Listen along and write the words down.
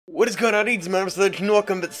What is going on, needs members of the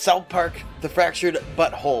welcome to South Park, The Fractured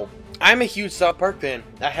Butthole. I'm a huge South Park fan.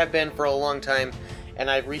 I have been for a long time,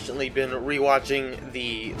 and I've recently been rewatching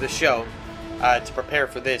the show to prepare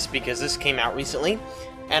for this because this came out recently,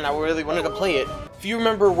 and I really wanted to play it. If you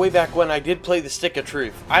remember way back when I did play the Stick of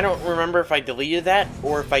Truth, I don't remember if I deleted that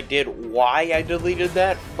or if I did why I deleted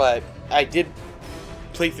that, but I did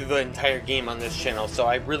play through the entire game on this channel, so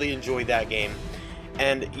I really enjoyed that game.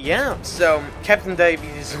 And yeah, so Captain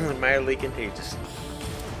Diabetes is mildly contagious.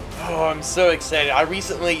 Oh, I'm so excited. I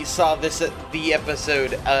recently saw this at the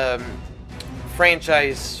episode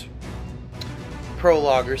franchise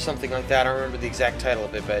prologue or something like that. I don't remember the exact title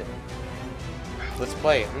of it, but let's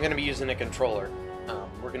play. I'm going to be using a controller.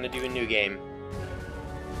 We're going to do a new game.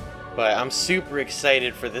 But I'm super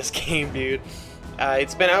excited for this game, dude.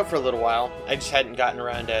 It's been out for a little while. I just hadn't gotten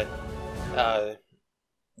around to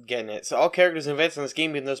getting it. So all characters and events in this game,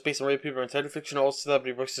 even those based on real people, are entirely fictional. All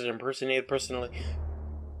celebrity voices are impersonated personally.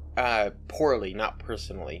 Poorly, not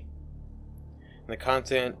personally. And the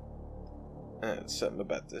content, something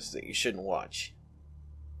about this that you shouldn't watch.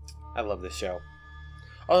 I love this show.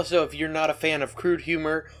 Also, if you're not a fan of crude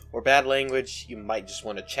humor or bad language, you might just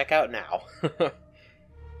want to check out now.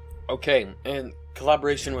 Okay, and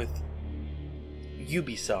collaboration with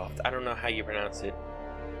Ubisoft. I don't know how you pronounce it.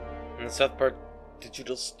 And the South Park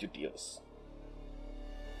Digital Studios.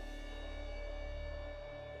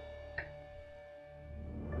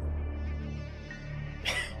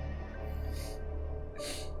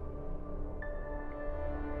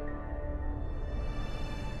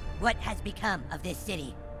 What has become of this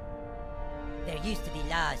city? There used to be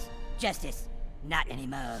laws, justice, not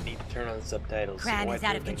anymore. Need to turn on subtitles. Crime is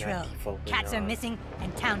out of control. Cats are missing,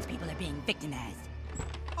 and townspeople are being victimized.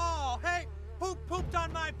 Oh, hey! Who pooped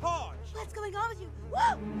on my porch? What's going on with you?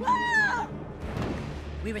 Whoa! Whoa!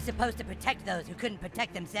 We were supposed to protect those who couldn't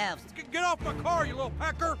protect themselves. Get off my car, you little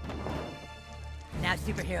pecker! Now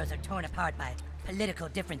superheroes are torn apart by political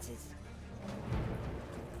differences.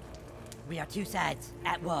 We are two sides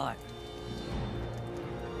at war.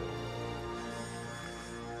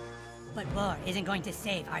 But war isn't going to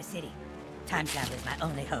save our city. Time travel is my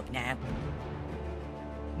only hope now.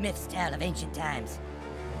 Myths tell of ancient times,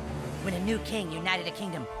 when a new king united a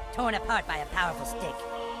kingdom torn apart by a powerful stick.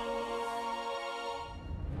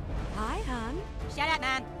 Hi, hon. Shut up,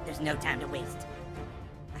 Mom. There's no time to waste.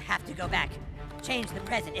 I have to go back, change the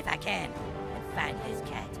present if I can, and find his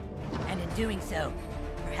cat. And in doing so,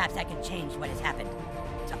 perhaps I can change what has happened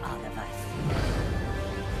to all of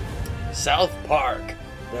us. South Park,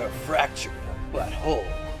 The Fractured Butthole.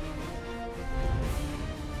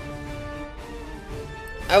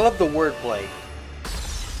 I love the wordplay.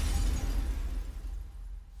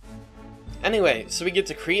 Anyway, so we get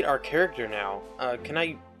to create our character now. Can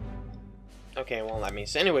I... Okay, it won't let me.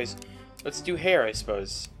 So anyways, let's do hair, I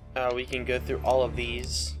suppose. We can go through all of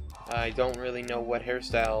these. I don't really know what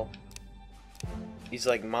hairstyle is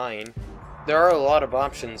like mine. There are a lot of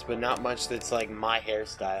options, but not much that's like my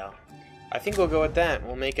hairstyle. I think we'll go with that.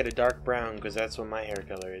 We'll make it a dark brown, because that's what my hair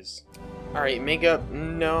color is. Alright, makeup.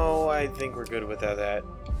 No, I think we're good without that.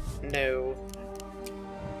 No.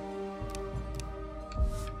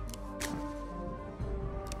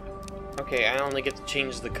 Okay, I only get to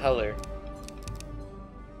change the color.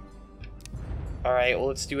 Alright, well,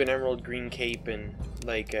 let's do an emerald green cape and,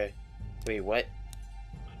 like, wait, what?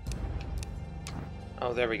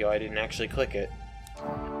 Oh, there we go. I didn't actually click it.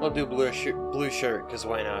 We'll do blue shirt, because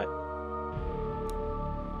why not?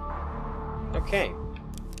 Okay.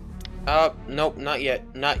 Nope, not yet.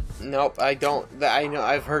 Nope, I don't. I know,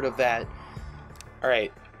 I've heard of that.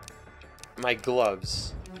 Alright. My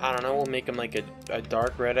gloves. I don't know, we'll make them like a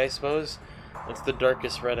dark red, I suppose. What's the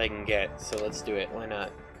darkest red I can get? So let's do it. Why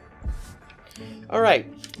not?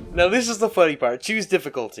 Alright. Now this is the funny part. Choose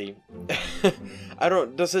difficulty. I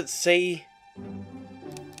don't... Does it say...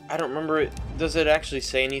 I don't remember it. Does it actually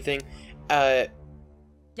say anything?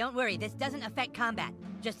 Don't worry, this doesn't affect combat.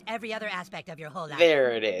 Just every other aspect of your whole life.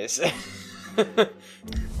 There it is.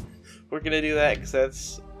 We're gonna do that because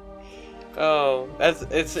that's... Oh,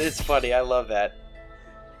 it's funny. I love that.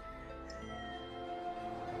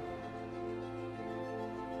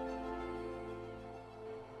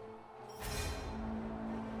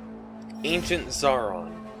 Ancient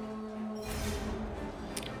Zaron.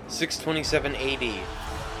 627 AD. The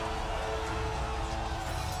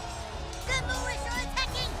Moorish are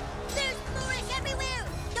attacking! There's Moorish everywhere!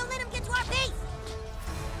 Don't let them get to our base!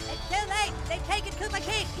 It's too late! They've taken Koopa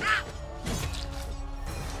King! Ah!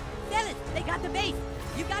 Fellas, they got the base!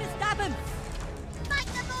 You gotta stop them! Fight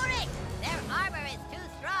the Moorish! Their armor is too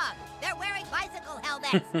strong! They're wearing bicycle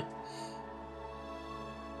helmets!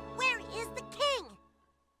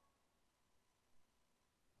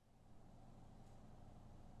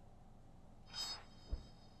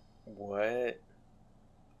 What?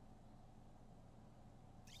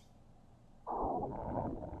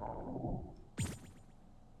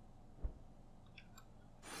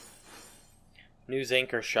 News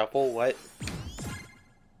anchor shuffle? What?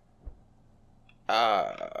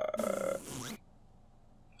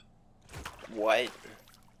 What?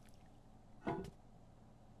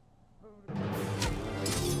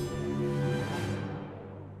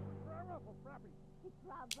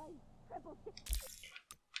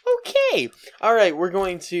 Okay! Alright, we're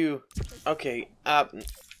going to... Okay,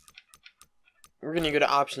 we're gonna go to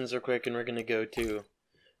options real quick, and we're gonna go to...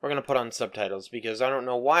 We're gonna put on subtitles, because I don't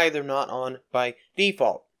know why they're not on by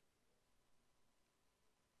default.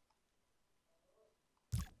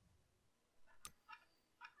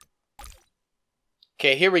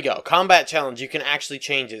 Okay, here we go. Combat challenge. You can actually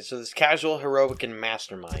change it. So there's casual, heroic, and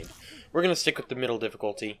mastermind. We're gonna stick with the middle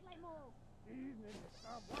difficulty.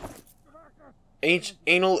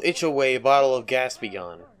 Anal itch away, bottle of gas be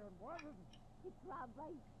gone.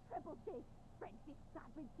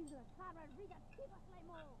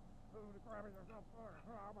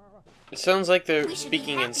 It sounds like they're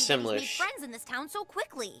speaking in Simlish. Friends in this town so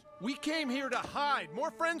quickly. We came here to hide.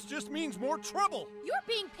 More friends just means more trouble. You're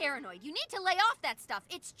being paranoid. You need to lay off that stuff.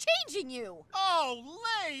 It's changing you. Oh,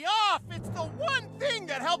 lay off! It's the one thing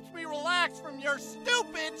that helps me relax from your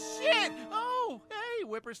stupid shit. Oh, hey,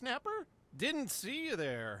 whippersnapper. Didn't see you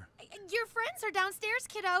there. Your friends are downstairs,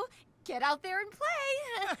 kiddo. Get out there and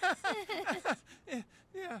play.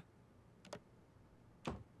 Yeah.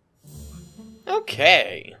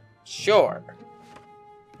 Okay. Sure.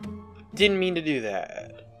 Didn't mean to do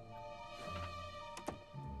that.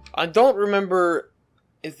 I don't remember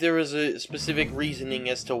if there was a specific reasoning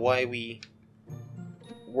as to why we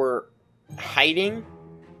were hiding,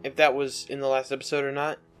 if that was in the last episode or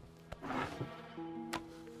not.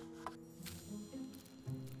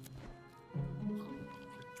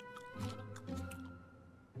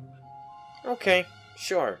 Okay,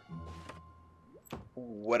 sure.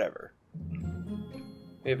 Whatever.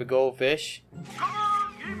 We have a goldfish.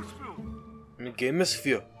 Game is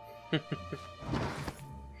few.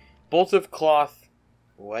 Bolt of cloth.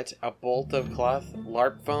 What? A bolt of cloth?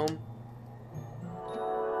 LARP foam?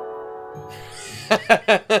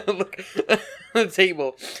 Look at the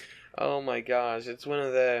table. Oh my gosh, it's one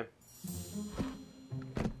of the...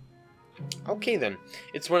 Okay then.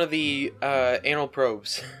 It's one of the anal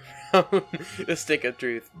probes. The stick of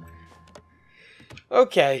truth.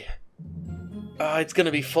 Okay. It's gonna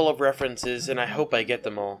be full of references, and I hope I get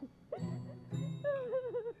them all.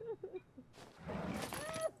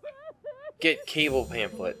 Get cable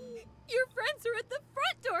pamphlet. Your friends are at the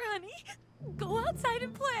front door, honey. Go outside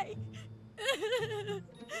and play.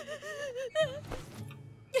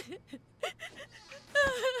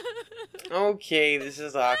 Okay, this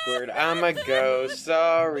is awkward. I'm a ghost.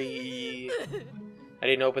 Sorry. I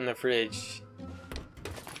didn't open the fridge.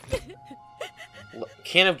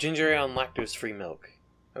 Can of ginger ale and lactose-free milk.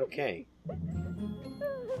 Okay.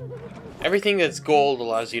 Everything that's gold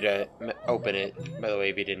allows you to open it, by the way,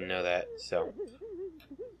 if you didn't know that, so.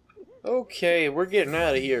 Okay, we're getting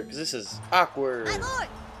out of here, because this is awkward. My lord,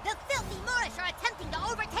 the filthy Moorish are attempting to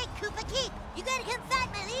overtake Kupa Keep. You gotta get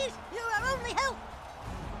back, my liege. You're our only hope.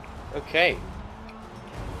 Okay.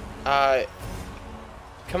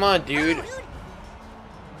 Come on, dude. Hello, dude.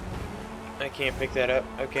 I can't pick that up.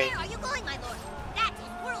 Okay. Where are you going, my lord? That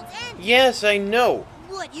is World's End. Yes, I know.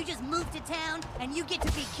 What, you just moved to town and you get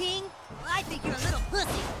to be king? Well, I think you're a little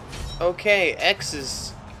pussy. Okay, X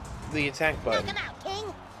is the attack Knock button. him out,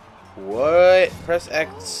 king. What? Press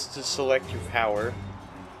X to select your power.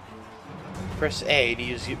 Press A to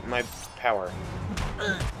use my power.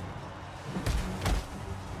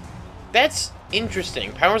 That's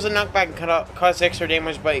interesting. Powers that knock back and cause extra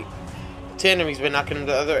damage to enemies by knocking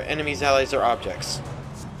into other enemies, allies, or objects.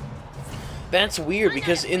 That's weird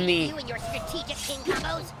because in the... You and your strategic king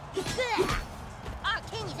combos. Our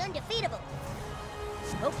king is undefeatable.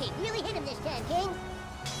 Okay, really hit him this time, king.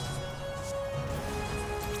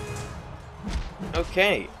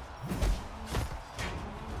 Okay.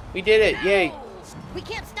 We did it, yay. We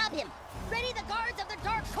can't stop him. Ready the guards of the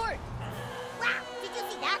Dark Court. Wow, did you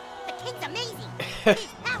see that? The king's amazing. His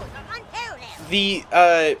powers are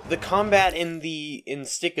unparalleled. The combat in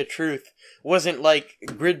Stick of Truth wasn't like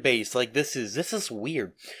grid based like this is. This is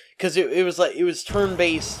weird. Cause it was turn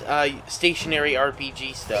based stationary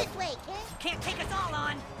RPG stuff. This way, king. Can't take us all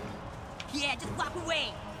on. Yeah, just walk away.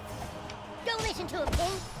 Don't listen to him,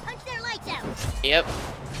 king. Punch their lights out. Yep.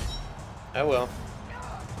 I will.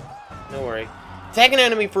 No worry. Attack an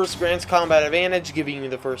enemy first grants combat advantage, giving you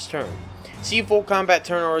the first turn. See full combat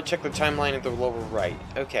turn or check the timeline at the lower right.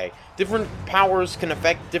 Okay. Different powers can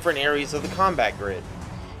affect different areas of the combat grid.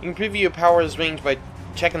 You can preview your power's range by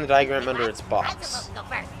checking the diagram under its box. Go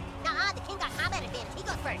first. Nuh-uh, the king got combat advantage. He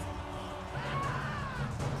goes first.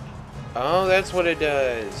 Oh, that's what it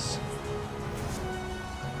does.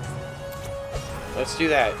 Let's do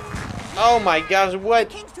that. Oh my gosh, what?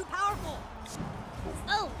 The king's too powerful.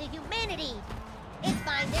 Oh, the humanity. It's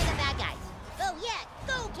fine, they're the bad guys. Oh yeah,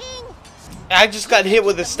 go king. I just got hit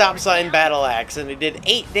with a stop sign battle axe and it did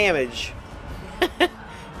 8 damage.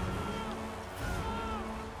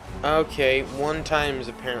 Okay, 1 times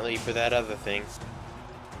apparently for that other thing.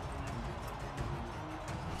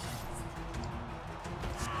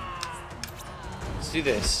 Let's do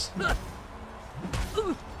this.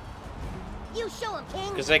 You show him, king.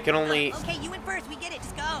 Because I can only... Okay, you went first. We get it.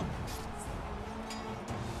 Just go.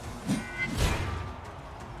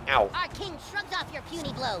 Ow. Our king shrugs off your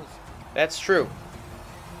puny blows. That's true.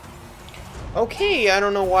 Okay, I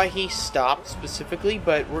don't know why he stopped specifically,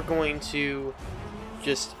 but we're going to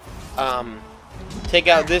just take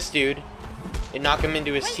out this dude and knock him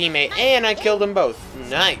into his teammate, and I killed them both.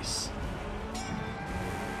 Nice.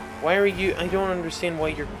 Why are you... I don't understand why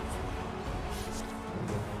you're...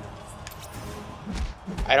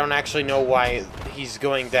 I don't actually know why he's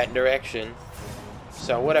going that direction.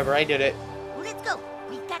 So, whatever, I did it. Let's go.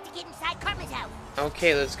 We've got to get inside Cartman's house.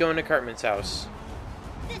 Okay, let's go into Cartman's house.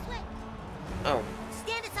 This way. Oh.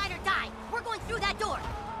 Stand aside or die. We're going through that door.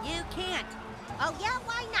 You can't. Oh yeah,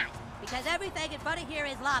 why not? Because everything in front of here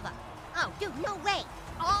is lava. Oh, dude, no way.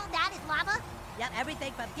 All that is lava? Yep,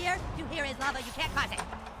 everything from here to here is lava. You can't cross it.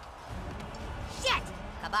 Shit!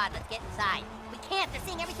 Come on, let's get inside. We can't. They're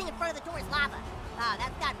saying everything in front of the door is lava. Oh,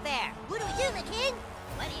 that's not fair. What do we do, the king?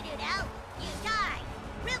 What do you do now? You die.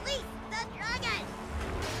 Release the dragon.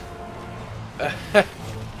 A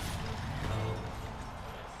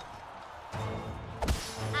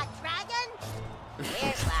dragon?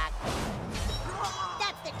 Here's luck.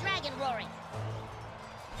 That's the dragon roaring.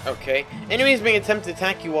 Okay. Enemies may attempt to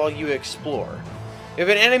attack you while you explore. If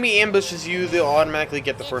an enemy ambushes you, they'll automatically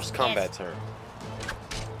get the first combat turn.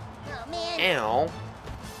 Oh, man. Ow.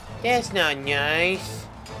 That's not nice.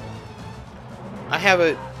 I have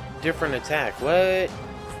a different attack. What?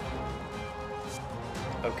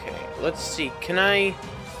 Okay, let's see. Can I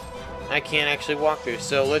can't actually walk through,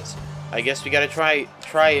 so let's... I guess we gotta try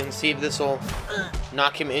and see if this'll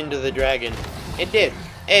knock him into the dragon. It did.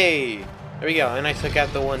 Hey! There we go, and I took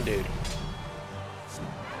out the one dude.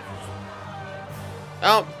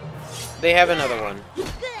 Oh! They have another one.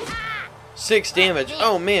 6 damage.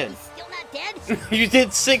 Oh, man. Still not dead? You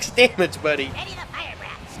did 6 damage, buddy. Ready the fire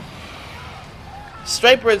breath.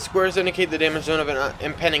 Striped red squares indicate the damage zone of an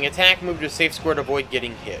impending attack. Move to a safe square to avoid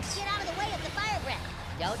getting hit. Get out of the way of the fire breath.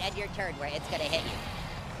 Don't end your turn where it's gonna hit you.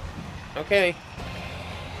 Okay.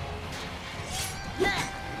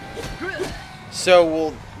 So,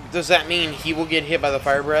 well, does that mean he will get hit by the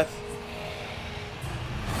fire breath?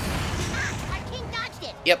 Ah, our king dodged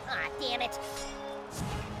it. Yep. Ah, damn it.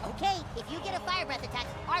 Okay, if you get a fire breath attack,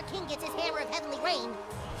 our king gets his hammer of heavenly rain.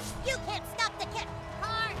 You can't stop the kick.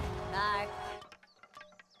 Car.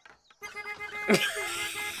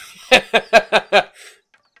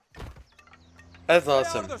 That's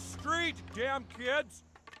awesome. Get out of the street, damn kids!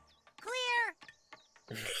 Clear.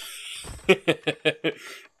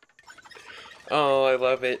 Oh, I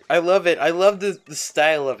love it. I love it. I love the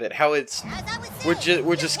style of it. How it's... As I was saying,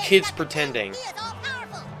 We're just kids pretending. He is all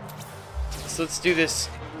powerful. So let's do this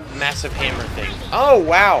massive hammer thing. Oh,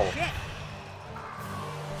 wow.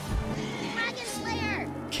 Dragon Slayer.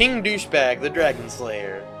 King Douchebag, the Dragon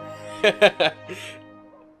Slayer.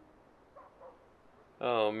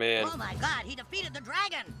 Oh, man. Oh my god, he defeated the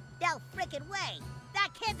dragon! No frickin' way. That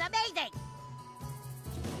kid's amazing.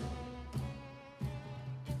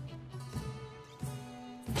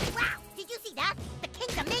 Wow, did you see that? The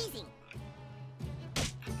king's amazing.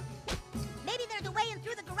 Maybe there's a way in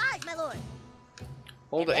through the garage, my lord.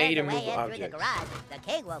 Hold If A there's to a way move in through the objects. garage, the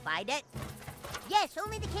king will find it. Yes,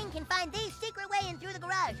 only the king can find the secret way in through the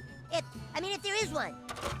garage. If there is one.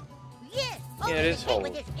 Yes, only it is the king hold.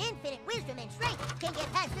 with his infinite wisdom and strength can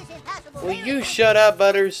get past this impossible Will barrier. you shut up,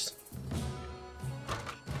 Butters?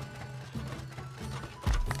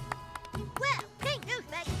 Well, King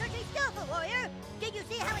Douchebag is such a skillful warrior. Did you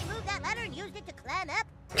see how he moved that ladder and used it to climb up?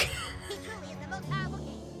 He truly is the most powerful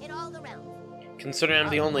king in all the realms. Considering I'm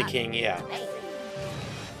the only king, yeah. Amazing.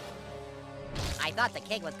 I thought the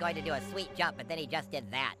king was going to do a sweet jump, but then he just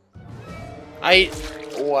did that.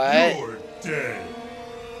 What? You're dead.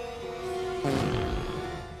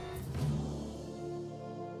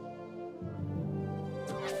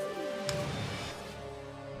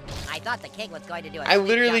 thought the king was going to do a I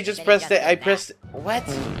literally just pressed it. I pressed... What?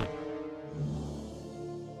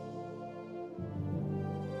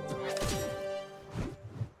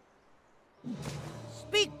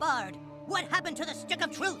 Speak, Bard! What happened to the stick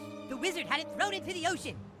of truth? The wizard had it thrown into the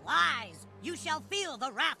ocean. Lies! You shall feel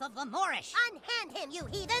the wrath of the Moorish. Unhand him, you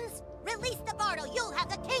heathens! Release the bard or you'll have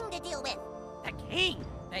the king to deal with! The king?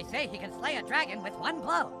 They say he can slay a dragon with one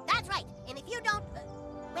blow. That's right, and if you don't...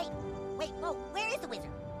 wait, whoa, where is the wizard?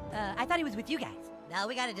 I thought he was with you guys. Now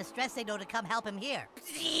we got a distress signal to come help him here.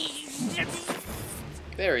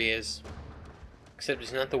 There he is. Except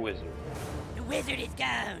he's not the wizard. The wizard is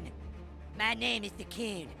gone. My name is the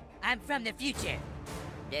Coon. I'm from the future.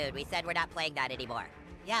 Dude, we said we're not playing that anymore.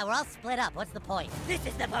 Yeah, we're all split up. What's the point? This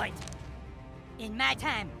is the point. In my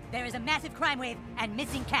time, there is a massive crime wave and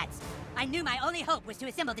missing cats. I knew my only hope was to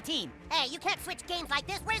assemble the team. Hey, you can't switch games like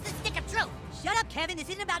this. Where's the stick of truth? Shut up, Kevin. This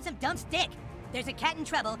isn't about some dumb stick. There's a cat in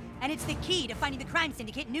trouble, and it's the key to finding the crime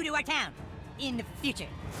syndicate new to our town. In the future.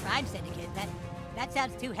 Crime syndicate? That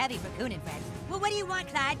sounds too heavy for Coon and friends. Well, what do you want,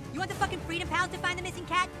 Clyde? You want the fucking Freedom Pals to find the missing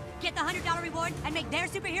cat? Get the $100 reward and make their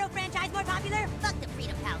superhero franchise more popular? Fuck the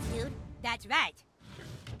Freedom Pals, dude. That's right.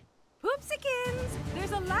 Poopsikins!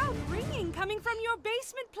 There's a loud ringing coming from your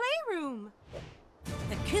basement playroom.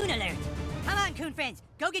 The Coon alert. Come on, Coon friends.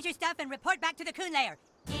 Go get your stuff and report back to the Coon lair.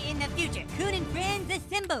 In the future. Coon and friends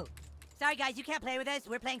assemble. Sorry, guys, you can't play with us.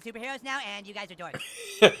 We're playing superheroes now, and you guys are dorks.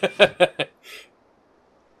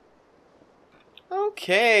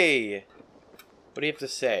 Okay. What do you have to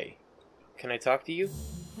say? Can I talk to you?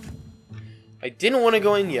 I didn't want to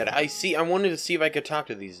go in yet. I wanted to see if I could talk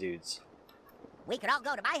to these dudes. We could all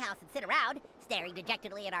go to my house and sit around, staring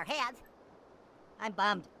dejectedly at our hands. I'm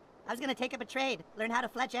bummed. I was gonna take up a trade, learn how to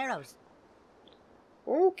fletch arrows.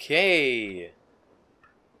 Okay.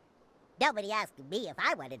 Nobody asked me if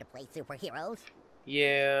I wanted to play superheroes.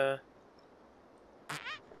 Yeah.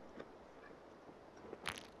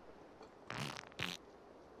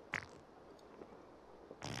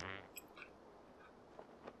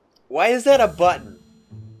 Why is that a button?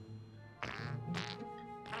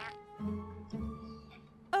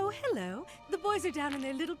 Oh, hello. The boys are down in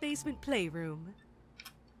their little basement playroom.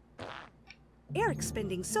 Eric's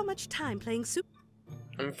spending so much time playing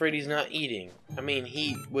I'm afraid he's not eating. I mean,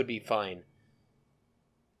 he would be fine.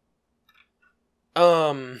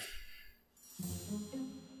 Oh,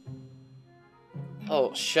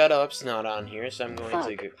 Shut Up's not on here, so I'm going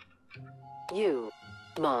to go... You,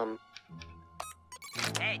 Mom.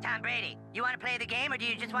 Hey, Tom Brady, you want to play the game, or do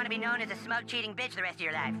you just want to be known as a smug, cheating bitch the rest of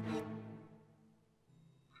your life?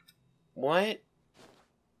 What?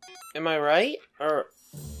 Am I right? Or...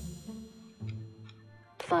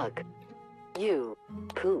 Fuck. You.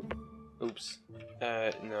 Poop. Oops.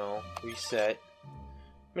 No. Reset.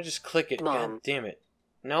 I'm gonna just click it. Mom. God damn it.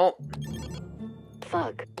 No.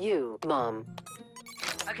 Fuck. You, Mom.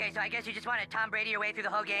 Okay, so I guess you just want to Tom Brady your way through the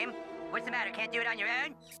whole game? What's the matter, can't do it on your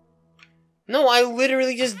own? No, I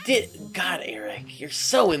literally just did. God, Eric, you're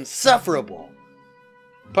so insufferable.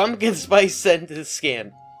 Pumpkin spice scented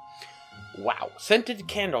scan. Wow. Scented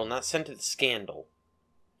candle, not scented scandal.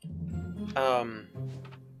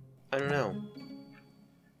 I don't know.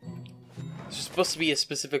 It's supposed to be a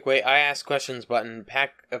specific way. I ask questions button,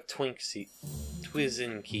 pack of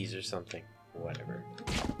Twizzin keys or something. Whatever.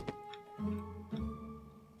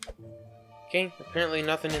 Okay, apparently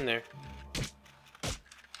nothing in there.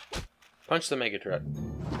 Punch the Megatruck.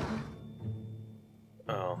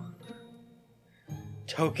 Oh.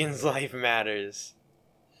 Token's life matters.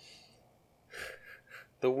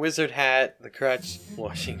 The wizard hat, the crutch,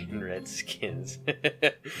 Washington Redskins.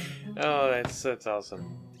 Oh, that's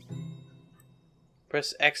awesome.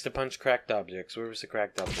 Press X to punch cracked objects. Where was the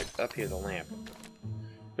cracked object? Up here, the lamp.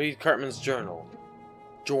 Read Cartman's journal.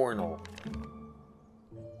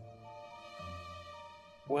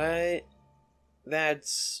 What?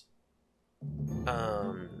 That's...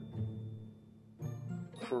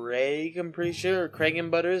 Craig, I'm pretty sure? Or Craig and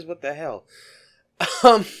Butters? What the hell?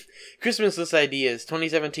 Christmas list ideas.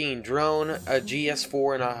 2017. Drone, a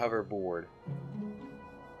GS4, and a hoverboard.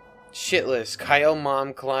 Shit list. Kyle,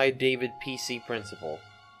 Mom, Clyde, David, PC, Principal.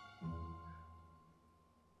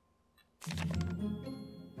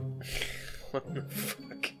 What the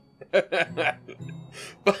fuck?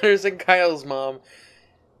 Butters and Kyle's mom.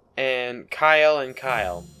 And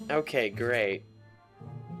Kyle. Okay, great.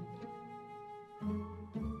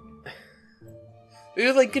 We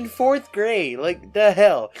were like in 4th grade. Like, the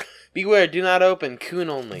hell. Beware, do not open. Coon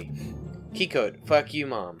only. Key code. Fuck you,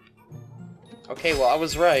 Mom. Okay, well, I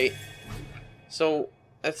was right. So,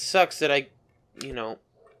 that sucks that I, you know...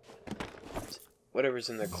 whatever's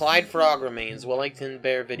in there. Clyde Frog remains. Wellington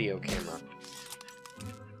Bear video camera.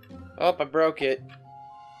 Oh, I broke it.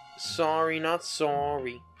 Sorry, not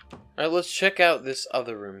sorry. Alright, let's check out this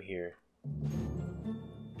other room here.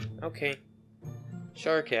 Okay.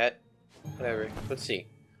 Shark Cat. Whatever. Let's see.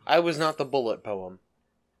 I was not the bullet poem.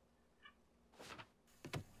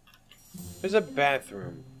 There's a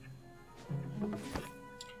bathroom.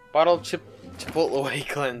 Bottle Chipotle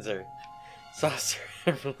cleanser. Saucer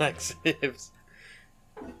of laxatives.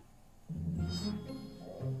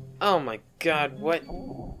 Oh my god, what?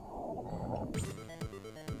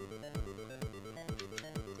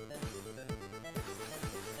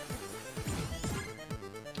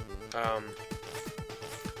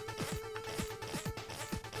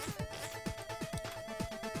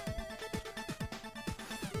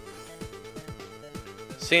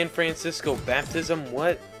 San Francisco baptism,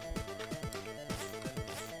 what?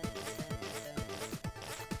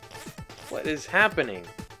 What is happening?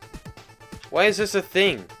 Why is this a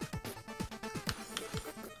thing?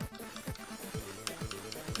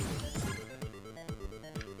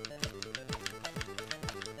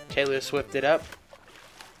 Taylor Swift it up.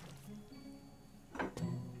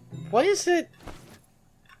 What is it?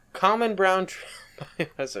 Common brown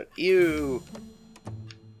biohazard. Ew.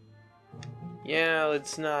 Yeah,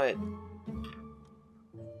 let's not.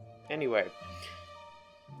 Anyway.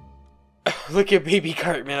 Look at baby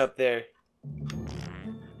Cartman up there.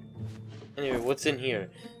 Anyway, what's in here?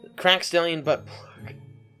 Crack Stallion butt plug.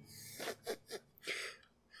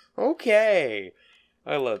 Okay.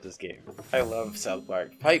 I love this game. I love South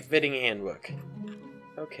Park. Pipe fitting handbook.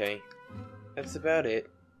 Okay. That's about it.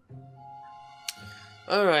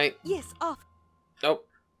 Alright. Yes, off. Oh.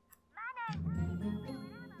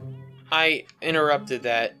 I interrupted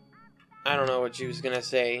that. I don't know what she was gonna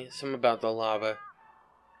say. Something about the lava.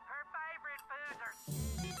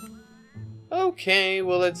 Okay,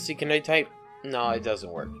 well let's see. Can I type? No, it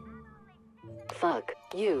doesn't work. Fuck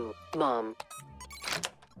you, Mom.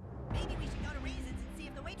 Maybe we should go to Reasons and see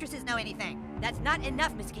if the waitresses know anything. That's not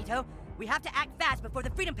enough, Mosquito. We have to act fast before the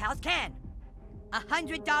Freedom Pals can.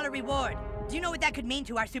 $100 reward. Do you know what that could mean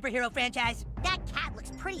to our superhero franchise? That cat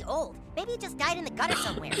looks pretty old. Maybe it just died in the gutter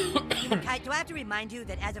somewhere. Kite, do I have to remind you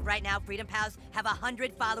that as of right now, Freedom Pals have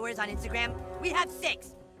 100 followers on Instagram? We have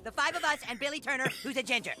 6. The 5 of us and Billy Turner, who's a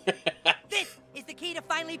ginger. This is the key to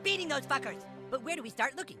finally beating those fuckers. But where do we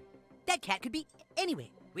start looking? That cat could be anywhere.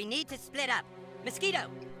 We need to split up. Mosquito,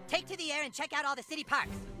 take to the air and check out all the city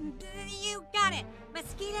parks. You got it.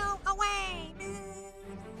 Mosquito away.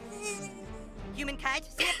 Human Kite,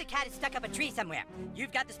 see if the cat is stuck up a tree somewhere.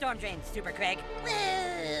 You've got the storm drains, Super Craig.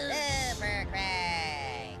 Super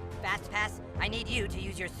Craig. Fast Pass, I need you to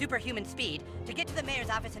use your superhuman speed to get to the mayor's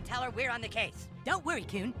office and tell her we're on the case. Don't worry,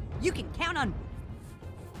 Coon. You can count on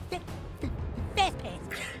Fast Pass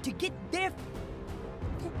to get there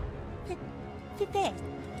fast.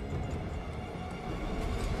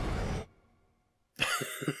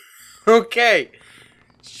 Okay.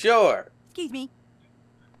 Sure. Excuse me.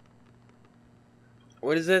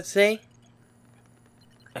 What does that say?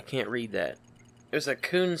 I can't read that. There's a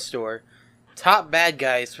Coon store. Top bad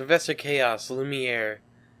guys, Professor Chaos, Lumiere,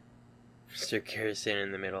 Mr. Kerosene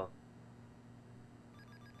in the middle.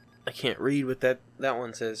 I can't read what that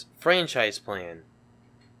one says. Franchise plan.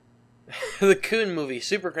 The Coon movie,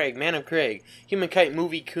 Super Craig, Man of Craig. Human Kite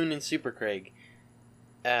movie, Coon and Super Craig.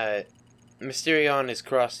 Mysterion is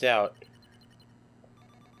crossed out.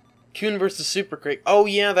 Coon versus Super Craig. Oh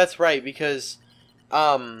yeah, that's right, because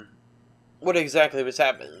what exactly was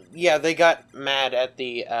happening? Yeah, they got mad at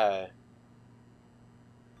the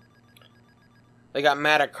they got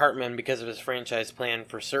mad at Cartman because of his franchise plan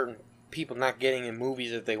for certain people not getting in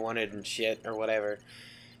movies that they wanted and shit or whatever.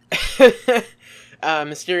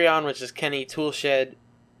 Mysterion, which is Kenny Toolshed,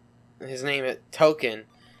 his name is Token.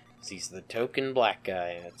 He's the token black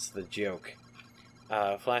guy. That's the joke.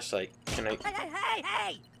 Flashlight. Can I?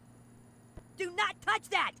 Hey! Do not touch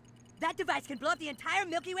that! That device can blow up the entire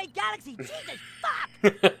Milky Way galaxy! Jesus, fuck!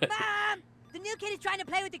 Mom! The new kid is trying to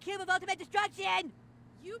play with the cube of ultimate destruction!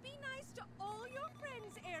 You be nice to all your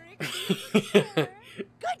friends, Eric.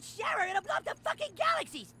 Good shower! It'll blow up the fucking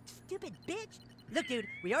galaxies! Stupid bitch! Look, dude,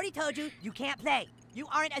 we already told you, you can't play. You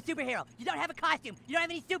aren't a superhero. You don't have a costume. You don't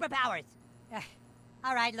have any superpowers.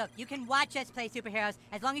 Alright, look, you can watch us play superheroes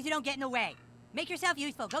as long as you don't get in the way. Make yourself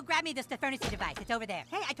useful. Go grab me the Stefanity device. It's over there.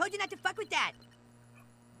 Hey, I told you not to fuck with that!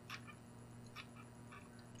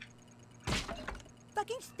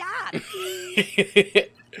 Fucking stop!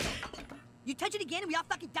 You touch it again and we all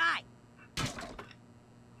fucking die!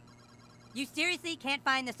 You seriously can't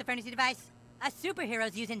find the Stefanity device? Us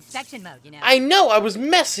superheroes use inspection mode, you know. I know, I was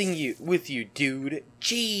messing with you, dude.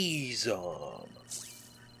 Jeez.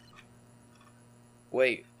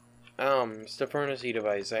 Wait. It's the furnace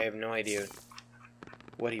device. I have no idea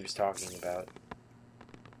what he was talking about.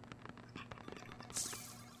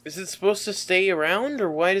 Is it supposed to stay around, or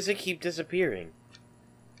why does it keep disappearing?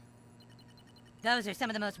 Those are some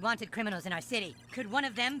of the most wanted criminals in our city. Could one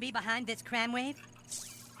of them be behind this crime wave?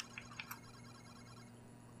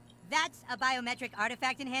 That's a biometric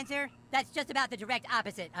artifact enhancer. That's just about the direct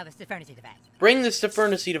opposite of a Stefurnacy device. Bring the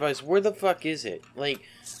Stefurnacy device. Where the fuck is it? Like,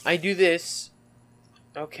 I do this.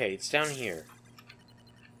 Okay, it's down here.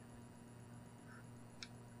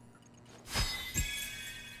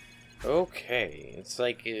 Okay, it's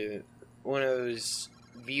like one of those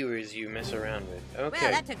viewers you mess around with. Okay.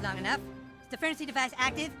 Well, that took long enough. Stefurnacy device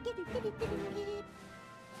active.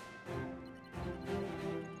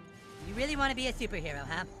 You really want to be a superhero,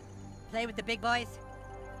 huh? Play with the big boys?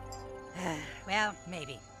 Well,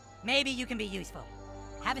 maybe. Maybe you can be useful.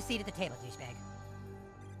 Have a seat at the table, douchebag.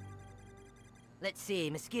 Let's see,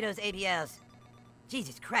 mosquitoes, ABLs.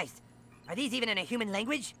 Jesus Christ. Are these even in a human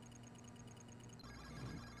language?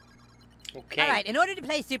 Okay. Alright, in order to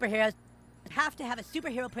play superheroes, you have to have a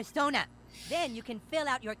superhero persona. Then you can fill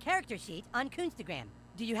out your character sheet on Coonstagram.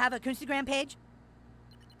 Do you have a Coonstagram page?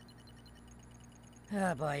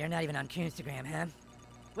 Oh boy, you're not even on Coonstagram, huh?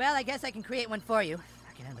 Well, I guess I can create one for you.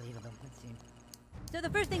 Fucking unbelievable. Let's see. So the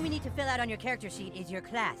first thing we need to fill out on your character sheet is your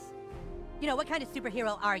class. You know, what kind of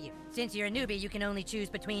superhero are you? Since you're a newbie, you can only choose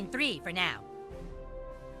between 3 for now.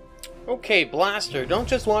 Okay, blaster. Don't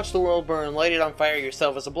just watch the world burn, light it on fire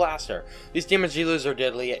yourself as a blaster. These damage dealers are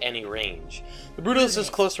deadly at any range. The Brutalist is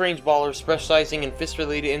close-range baller, specializing in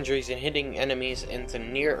fist-related injuries and hitting enemies into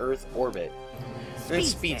near-Earth orbit. Then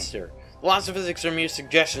Speedster. The laws of physics are mere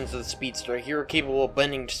suggestions of the Speedster, a hero capable of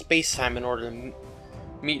bending space-time in order to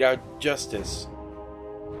meet our justice.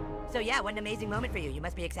 So yeah, what an amazing moment for you. You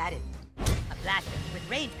must be excited. A blaster with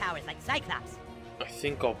range powers like Cyclops. I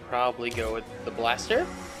think I'll probably go with the blaster.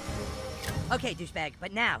 Okay, douchebag,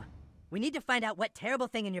 but now, we need to find out what terrible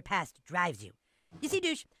thing in your past drives you. You see,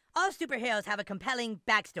 douche, all superheroes have a compelling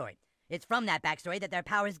backstory. It's from that backstory that their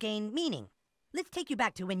powers gain meaning. Let's take you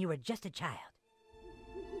back to when you were just a child.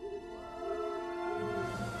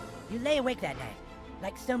 You lay awake that night.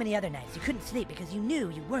 Like so many other nights, you couldn't sleep because you knew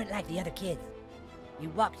you weren't like the other kids. You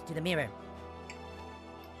walked to the mirror.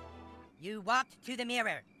 You walked to the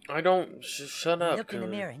mirror. I don't... shut up. You looked in the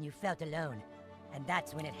mirror and you felt alone. And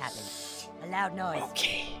that's when it happened. A loud noise.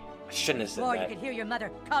 Okay. I shouldn't have said Or that. you could hear your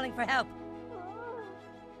mother calling for help.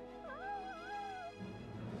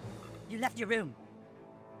 You left your room.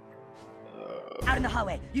 Out in the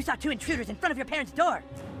hallway, you saw 2 intruders in front of your parents' door.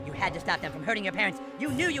 You had to stop them from hurting your parents. You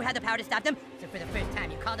knew you had the power to stop them, so for the first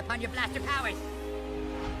time you called upon your blaster powers.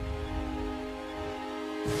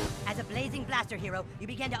 As a blazing blaster hero, you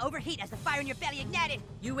began to overheat as the fire in your belly ignited.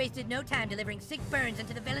 You wasted no time delivering sick burns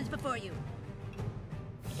into the villains before you.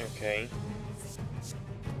 Okay.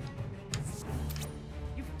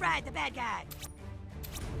 You fried the bad guy.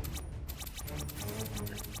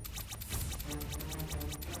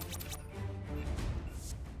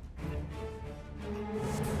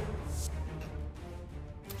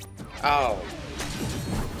 Oh.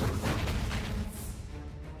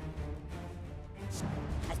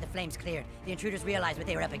 As the flames cleared, the intruders realized what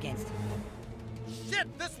they were up against.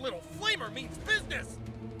 Shit, this little flamer means business!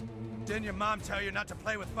 Didn't your mom tell you not to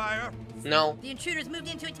play with fire? No. The intruders moved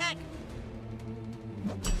in to attack.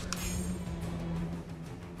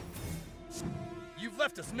 You've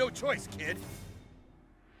left us no choice, kid.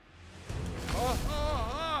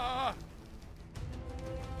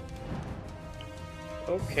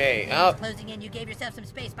 Okay, up. Closing in, you gave yourself some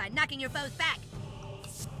space by knocking your foes back.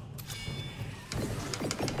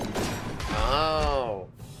 Oh.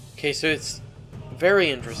 Okay, so it's very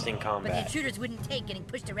interesting But the combat. intruders wouldn't take getting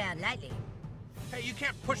pushed around lightly. Hey, you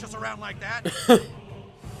can't push us around like that.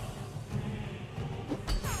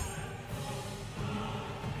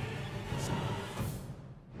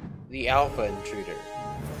 The Alpha Intruder.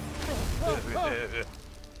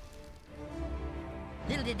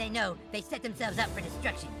 Little did they know, they set themselves up for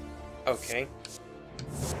destruction. Okay.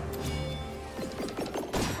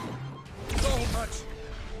 So much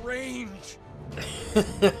range.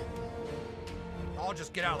 I'll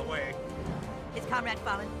just get out of the way. His comrade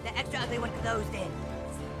fallen, the extra ugly one closed in.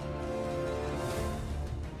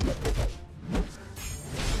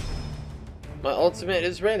 My ultimate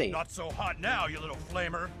is ready. Not so hot now, you little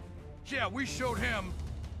flamer. Yeah, we showed him.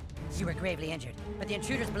 You were gravely injured, but the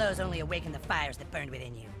intruder's blows only awakened the fires that burned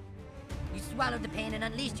within you. You swallowed the pain and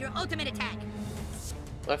unleashed your ultimate attack.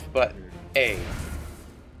 Left button. A.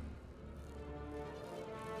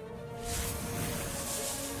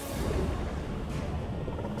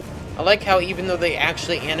 I like how even though they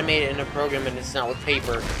actually animate it in a program and it's not with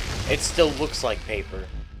paper, it still looks like paper.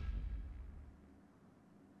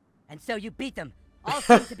 And so you beat them. All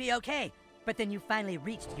seemed to be okay. But then you finally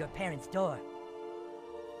reached your parents' door.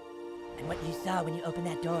 And what you saw when you opened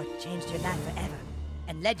that door changed your life forever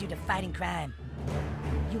and led you to fighting crime.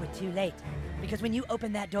 You were too late, because when you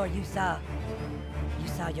opened that door, you saw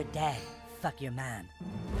your dad fuck your mom.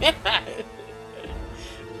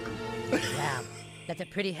 Wow, that's a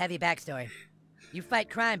pretty heavy backstory. You fight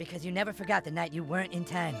crime because you never forgot the night you weren't in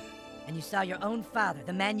time, and you saw your own father,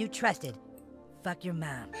 the man you trusted, fuck your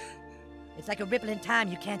mom. It's like a ripple in time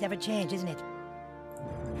you can't ever change, isn't it?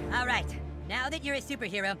 All right, now that you're a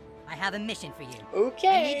superhero, I have a mission for you. Okay.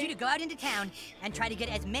 I need you to go out into town and try to get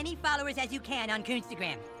as many followers as you can on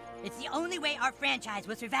Coonstagram. It's the only way our franchise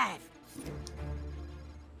will survive.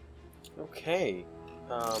 Okay.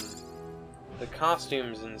 The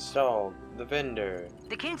costumes installed. The vendor.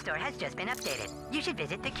 The Coon Store has just been updated. You should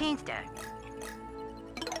visit the Coon Store.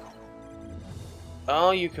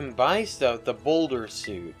 Oh, you can buy stuff. The Boulder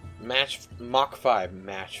suit. Mach 5.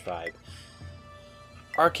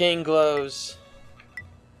 Arcane gloves.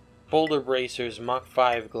 Boulder bracers. Mach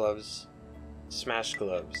 5 gloves. Smash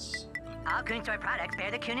gloves. All Coon Store products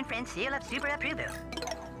bear the Coon and Friends seal of super approval.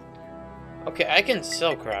 Okay, I can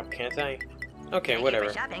sell crap, can't I? Okay, whatever.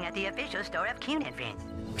 Thank you for shopping at the official store of Coon and Friends.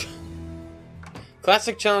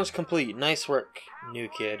 Classic challenge complete. Nice work, new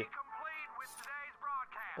kid.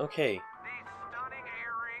 Okay.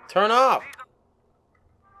 Turn off!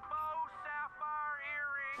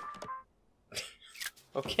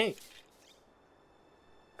 Okay.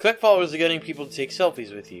 Collect followers are getting people to take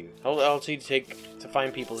selfies with you. Hold LT to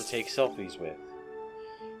find people to take selfies with.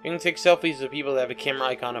 You can take selfies with people that have a camera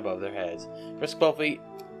icon above their heads. Press 12 feet.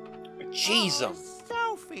 Jeez,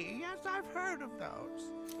 Selfie. Yes, I've heard of those.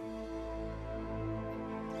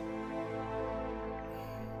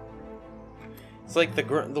 It's like the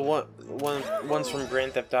ones from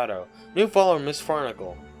Grand Theft Auto. New follower, Miss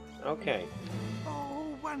Farnacle. Okay.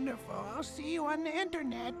 Oh, wonderful. I'll see you on the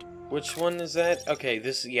internet. Which one is that? Okay,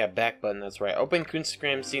 this yeah, back button, that's right. Open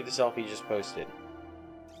Coonstagram, see the selfie just posted.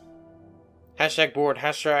 Hashtag board,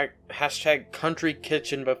 hashtag country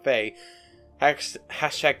kitchen buffet,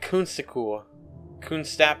 hashtag Coonstacool,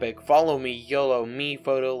 Coonstapic, follow me, YOLO, me,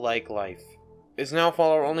 photo, like, life. Is now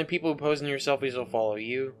follower, only people who pose in your selfies will follow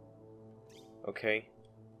you. Okay.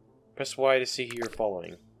 Press Y to see who you're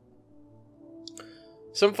following.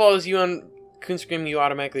 Some follows you on Coonstagram, you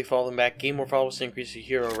automatically follow them back. Gain more followers to increase your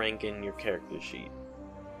hero rank in your character sheet.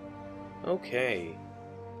 Okay.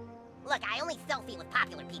 Look, I only selfie with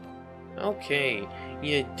popular people. Okay,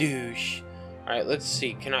 you douche. Alright, let's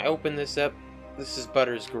see. Can I open this up? This is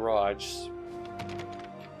Butter's garage.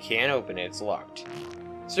 Can't open it, it's locked.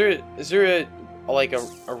 Is there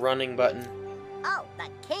a running button? Oh, the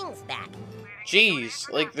king's back. Jeez,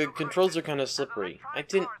 like the controls are kind of slippery. I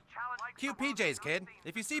didn't... Cute PJs, kid.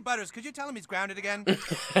 If you see Butters, could you tell him he's grounded again?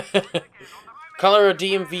 Color a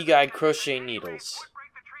DMV guide, crochet needles.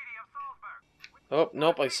 Oh,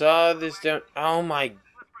 nope, I saw this down... Oh my...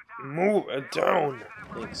 Move it down!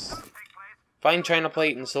 Thanks. Find china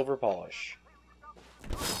plate and silver polish.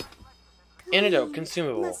 Antidote,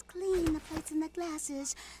 consumable. Must clean the plates and the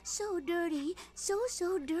glasses. So dirty. So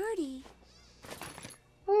dirty.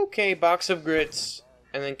 Okay, box of grits.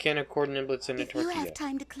 And then can of corn niblets and a If you tortilla. have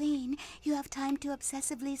time to clean, you have time to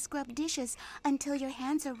obsessively scrub dishes until your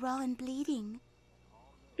hands are raw and bleeding.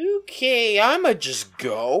 Okay, I'ma just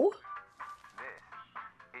go.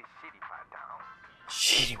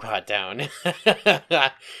 Shitty Pot Down.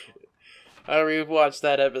 I rewatched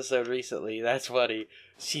that episode recently. That's funny.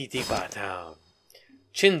 Shitty Pot Down.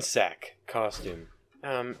 Chin sack costume.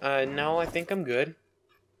 No, I think I'm good.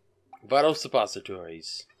 Bottle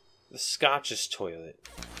suppositories. The Scotch's toilet.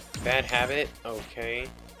 Bad habit. Okay.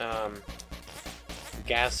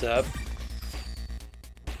 Gas up.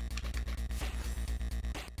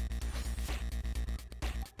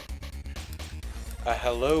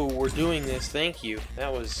 Hello, we're doing this, thank you.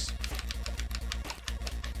 That was...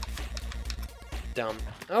 dumb.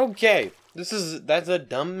 Okay, that's a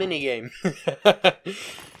dumb minigame.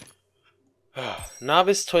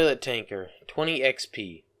 Novice Toilet Tanker, 20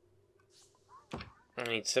 XP. I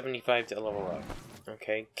need 75 to level up.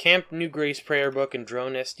 Okay, Camp New Grace Prayer Book and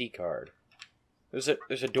Drone SD card. There's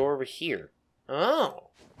a door over here. Oh!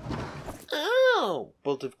 Oh!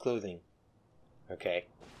 Bolt of clothing. Okay.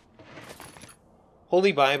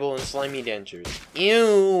 Holy Bible and slimy dentures.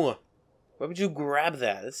 Ew! Why would you grab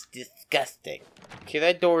that? That's disgusting. Okay,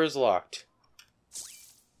 that door is locked.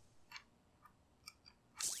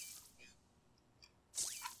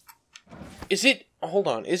 Is it... Hold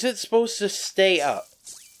on. Is it supposed to stay up?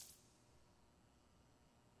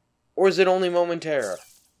 Or is it only momentary?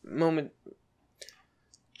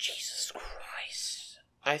 Jesus Christ.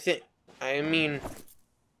 I mean...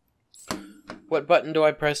 What button do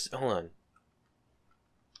I press? Hold on.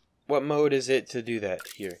 What mode is it to do that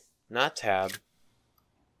here? Not tab.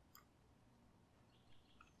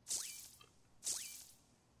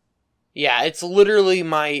 Yeah, it's literally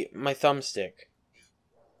my thumbstick.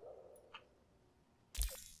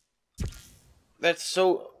 That's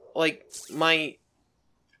so, like,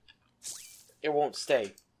 it won't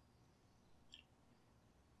stay.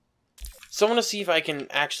 So I'm gonna see if I can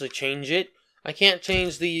actually change it. I can't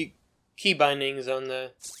change the key bindings on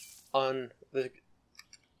the...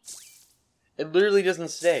 It literally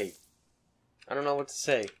doesn't stay. I don't know what to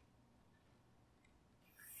say.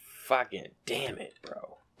 Fucking damn it,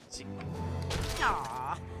 bro. Let's see.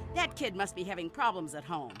 Aw, that kid must be having problems at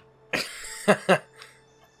home.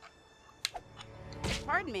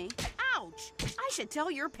 Pardon me. Ouch! I should tell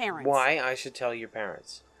your parents. Why I should tell your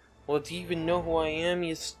parents? Well, do you even know who I am,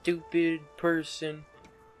 you stupid person?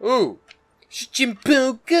 Ooh!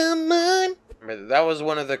 Pokemon! Remember, that was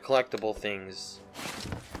one of the collectible things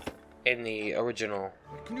in the original.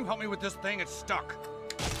 Can you help me with this thing? It's stuck.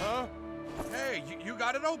 Huh? Hey, you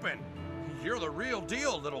got it open. You're the real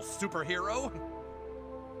deal, little superhero.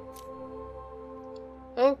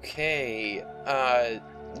 Okay,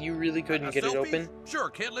 you really couldn't get it open? Sure,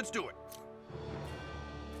 kid, let's do it.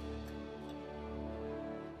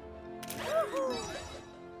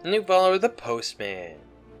 New follower, the postman.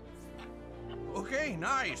 Okay,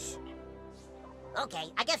 nice. Okay,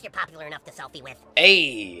 I guess you're popular enough to selfie with.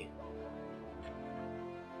 Hey!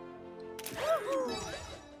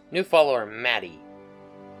 New follower, Maddie.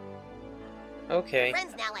 Okay.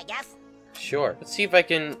 Friends now, I guess. Sure. Let's see if I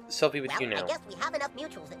can selfie with you now. I guess we have enough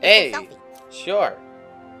mutuals that we Hey! can selfie. Sure.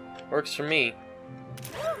 Works for me.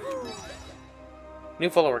 New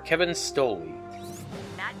follower, Kevin Stoley.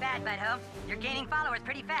 Not bad, Butthole. You're gaining followers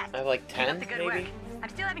pretty fast. I have like Keep 10, up the good maybe? work. I'm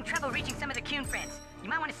still having trouble reaching some of the Coon friends. You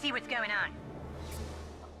might want to see what's going on.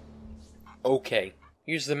 Okay.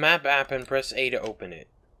 Use the map app and press A to open it.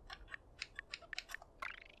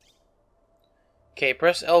 Okay,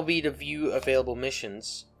 press LB to view available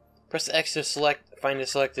missions. Press X to find a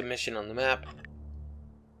selected mission on the map.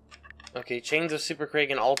 Okay, chains of Super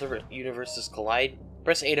Craig and alternate universes collide.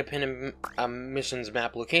 Press A to pin a mission's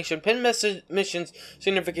map location. Pin missions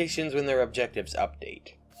significations when their objectives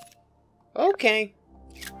update. Okay.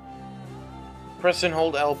 Press and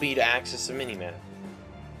hold LB to access the minimap.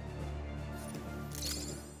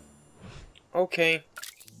 Okay.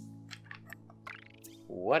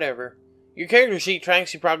 Whatever. Your character sheet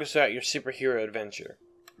tracks your progress throughout your superhero adventure.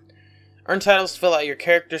 Earn titles to fill out your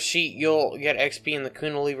character sheet. You'll get XP and the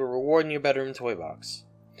Coon will leave a reward in your bedroom toy box.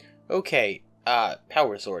 Okay.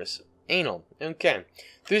 Power source. Anal. Okay.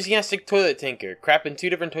 Enthusiastic toilet tinker. Crap in 2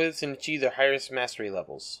 different toilets and achieve their highest mastery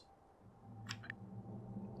levels.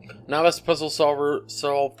 Novice puzzle solver.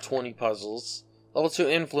 Solve 20 puzzles. Level 2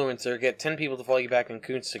 influencer. Get 10 people to follow you back on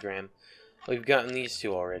Coonstagram. We've gotten these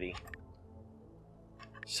 2 already.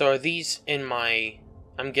 So are these in my...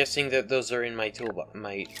 I'm guessing that those are in my toolbox.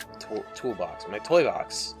 My toolbox. My toy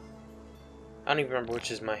box. I don't even remember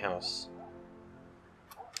which is my house.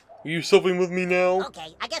 Are you selfieing with me now?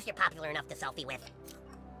 Okay, I guess you're popular enough to selfie with.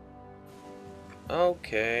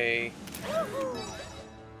 Okay.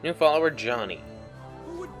 New follower, Johnny.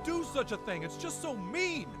 Who would do such a thing? It's just so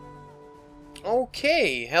mean.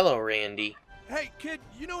 Okay, hello, Randy. Hey, kid,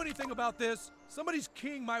 you know anything about this? Somebody's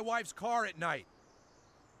keying my wife's car at night.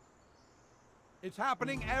 It's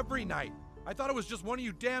happening every night. I thought it was just one of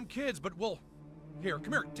you damn kids, but well... Here,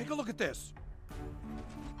 come here, take a look at this.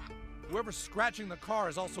 Whoever's scratching the car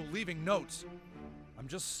is also leaving notes. I'm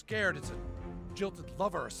just scared it's a jilted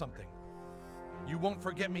lover or something. You won't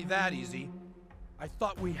forget me that easy. I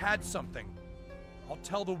thought we had something. I'll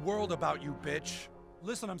tell the world about you, bitch.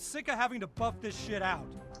 Listen, I'm sick of having to buff this shit out.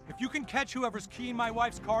 If you can catch whoever's keying my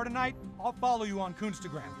wife's car tonight, I'll follow you on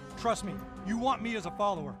Coonstagram. Trust me, you want me as a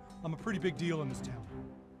follower. I'm a pretty big deal in this town.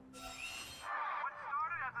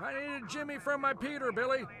 I needed Jimmy from my Peter,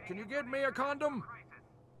 Billy. Can you get me a condom?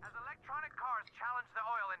 As electronic cars challenge the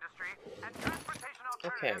oil industry and transportation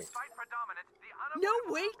alternatives fight for dominance, No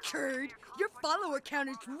way, Curd. Your follower count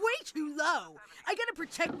is way too low. I gotta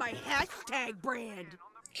protect my hashtag brand.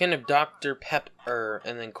 Can of Dr. Pepper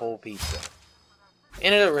and then cold pizza.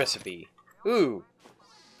 And a recipe. Ooh.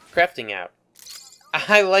 Crafting app.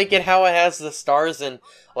 I like it how it has the stars and,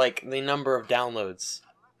 like, the number of downloads.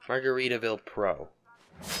 Margaritaville Pro.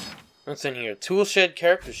 What's in here? Toolshed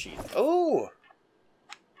character sheet. Oh!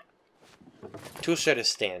 Toolshed is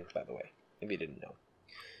stand, by the way. If you didn't know.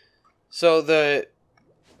 So the...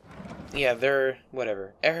 Yeah, they're...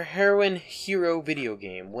 Whatever. A heroine hero video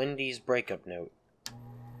game. Wendy's breakup note.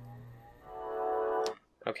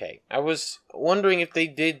 Okay. I was wondering if they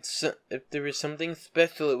did... if there was something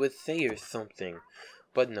special it would say or something.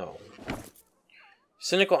 But no.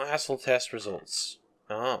 Cynical asshole test results.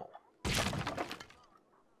 Oh.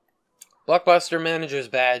 Blockbuster Manager's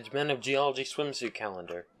Badge. Men of Geology Swimsuit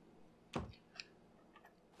Calendar.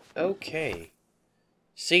 Okay.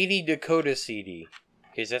 Sadie Dakota CD.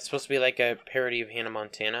 Okay, is that supposed to be like a parody of Hannah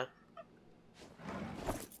Montana?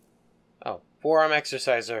 Oh. Forearm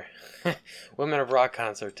Exerciser. Women of Rock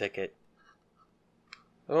concert ticket.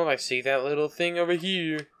 Oh, I see that little thing over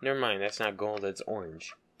here. Never mind, that's not gold, that's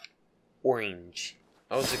orange. Orange.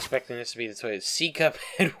 I was expecting this to be the toilet. C-cup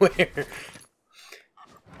headwear.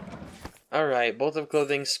 Alright, bolt of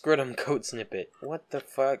clothing, scrotum coat snippet. What the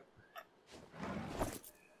fuck?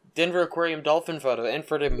 Denver Aquarium dolphin photo, and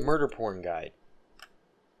for the murder porn guide.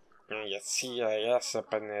 Yes, CIS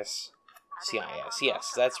up in this. CIS,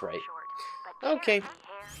 yes, that's right. Okay.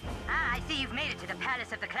 Ah, I see you've made it to the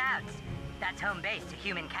Palace of the Clouds. That's home base to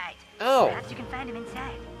Human Kite. Oh. Perhaps you can find him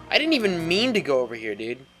inside. I didn't even mean to go over here,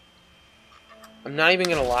 dude. I'm not even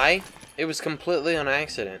gonna lie. It was completely on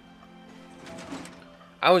accident.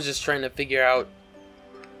 I was just trying to figure out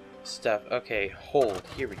stuff. Okay, hold.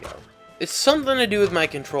 Here we go. It's something to do with my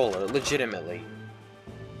controller, legitimately.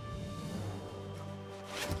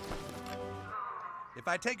 If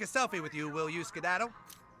I take a selfie with you, will you skedaddle?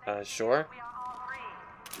 Sure.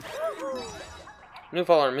 New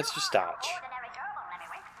follower, Mr. Stotch.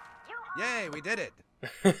 Yay, we did it.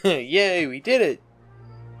 Yay, we did it.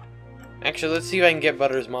 Actually, let's see if I can get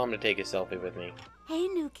Butter's mom to take a selfie with me. Hey,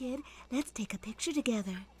 new kid. Let's take a picture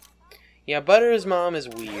together. Yeah, Butter's mom is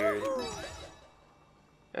weird.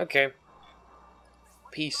 Okay.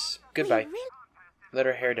 Peace. Goodbye. Let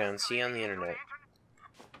her hair down. See you on the internet.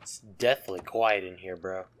 It's deathly quiet in here,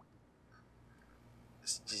 bro.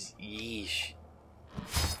 It's just yeesh.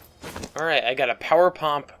 Alright, I got a Power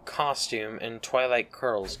Pomp costume and Twilight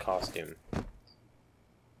Curls costume.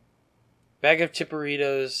 Bag of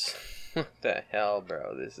Chipperitos. What the hell,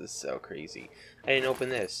 bro? This is so crazy. I didn't open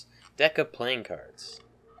this. Deck of playing cards.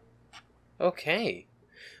 Okay.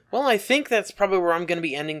 Well, I think that's probably where I'm going to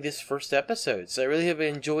be ending this first episode. So I really hope you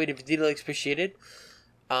enjoyed. If you did, like, appreciate it.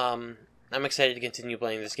 I'm excited to continue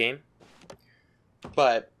playing this game.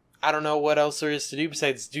 But I don't know what else there is to do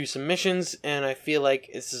besides do some missions. And I feel like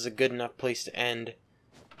this is a good enough place to end.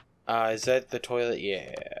 Is that the toilet?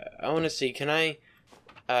 Yeah. I want to see. Can I...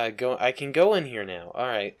 I can go in here now.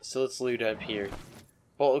 Alright, so let's loot up here.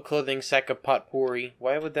 Bolt of clothing, sack of potpourri.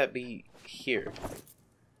 Why would that be here?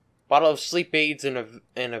 Bottle of sleep aids and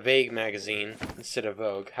a vague magazine instead of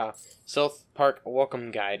Vogue. Ha. South Park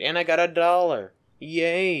welcome guide. And I got $1.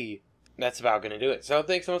 Yay! That's about gonna do it. So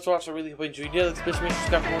thanks so much for watching. I really hope you enjoyed it. Let's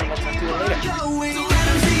subscribe for more. I'll talk to you later.